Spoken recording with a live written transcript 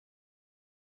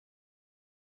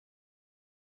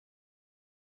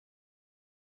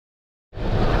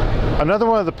Another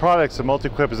one of the products that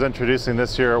Multiquip is introducing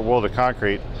this year at World of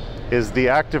Concrete is the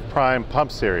ActivPrime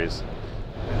Pump Series.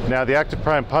 Now, the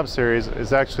ActivPrime Pump Series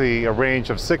is actually a range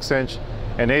of 6-inch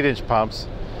and 8-inch pumps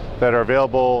that are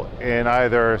available in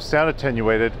either sound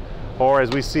attenuated or, as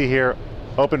we see here,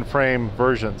 open frame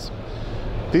versions.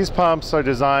 These pumps are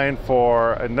designed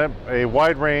for a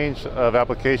wide range of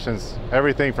applications,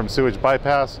 everything from sewage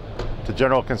bypass to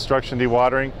general construction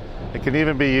dewatering. It can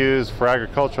even be used for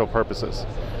agricultural purposes.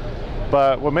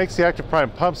 But what makes the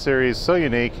ActivPrime Pump Series so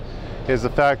unique is the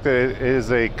fact that it is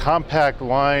a compact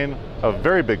line of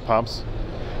very big pumps,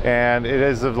 and it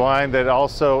is a line that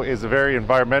also is very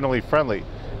environmentally friendly,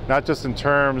 not just in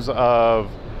terms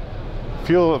of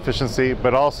fuel efficiency,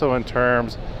 but also in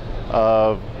terms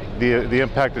of the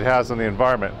impact it has on the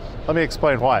environment. Let me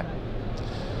explain why.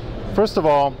 First of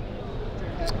all,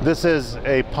 this is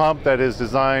a pump that is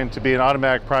designed to be an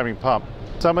automatic priming pump.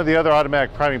 Some of the other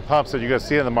automatic priming pumps that you're going to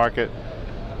see in the market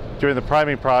during the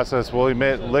priming process will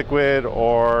emit liquid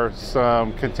or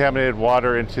some contaminated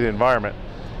water into the environment.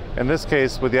 In this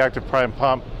case, with the ActivPrime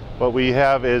pump, what we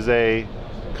have is a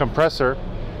compressor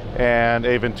and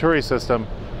a venturi system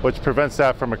which prevents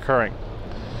that from occurring.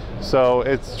 So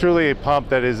it's truly a pump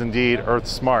that is indeed earth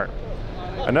smart.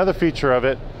 Another feature of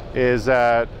it is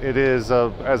that it is,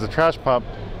 as a trash pump,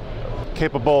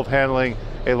 capable of handling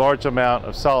a large amount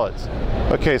of solids.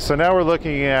 Okay, so now we're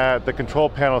looking at the control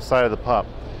panel side of the pump.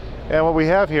 And what we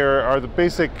have here are the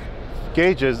basic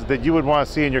gauges that you would want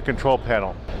to see in your control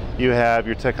panel. You have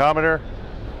your tachometer,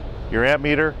 your amp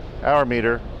meter, hour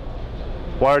meter,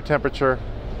 water temperature,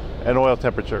 and oil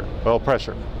temperature, oil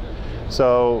pressure.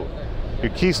 So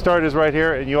your key start is right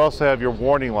here, and you also have your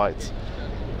warning lights.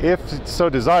 If so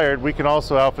desired, we can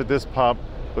also outfit this pump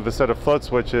with a set of float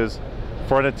switches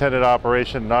for unintended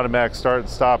operation and automatic start and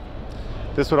stop.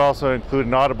 This would also include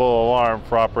an audible alarm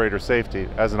for operator safety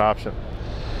as an option.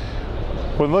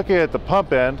 When looking at the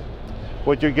pump end,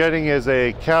 what you're getting is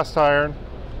a cast iron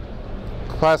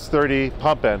class 30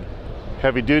 pump end,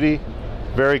 heavy duty,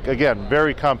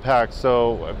 very compact.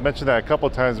 So I've mentioned that a couple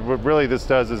of times. What really this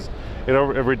does is it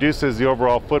reduces the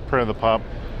overall footprint of the pump,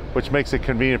 which makes it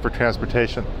convenient for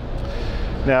transportation.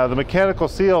 Now, the mechanical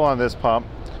seal on this pump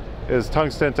is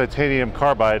tungsten titanium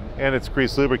carbide, and it's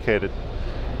grease lubricated.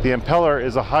 The impeller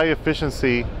is a high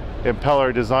efficiency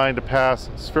impeller designed to pass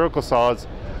spherical solids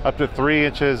up to 3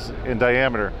 inches in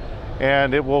diameter,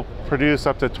 and it will produce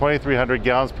up to 2,300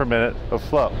 gallons per minute of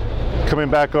flow. Coming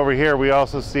back over here, we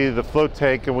also see the float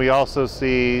tank, and we also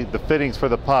see the fittings for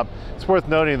the pump. It's worth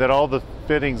noting that all the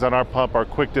fittings on our pump are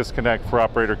quick disconnect for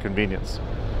operator convenience.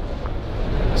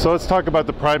 So let's talk about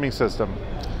the priming system.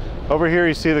 Over here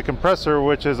you see the compressor,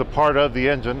 which is a part of the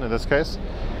engine in this case,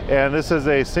 and this is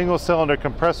a single cylinder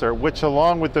compressor which,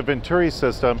 along with the venturi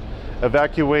system,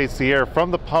 evacuates the air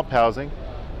from the pump housing.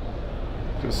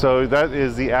 So that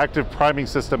is the active priming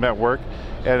system at work,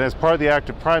 and as part of the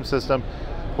ActivPrime system,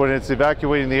 when it's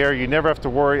evacuating the air, you never have to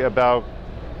worry about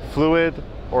fluid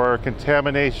or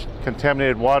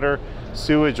contaminated water,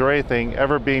 sewage, or anything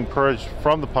ever being purged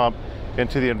from the pump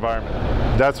into the environment.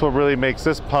 That's what really makes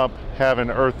this pump have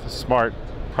an earth smart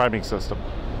priming system.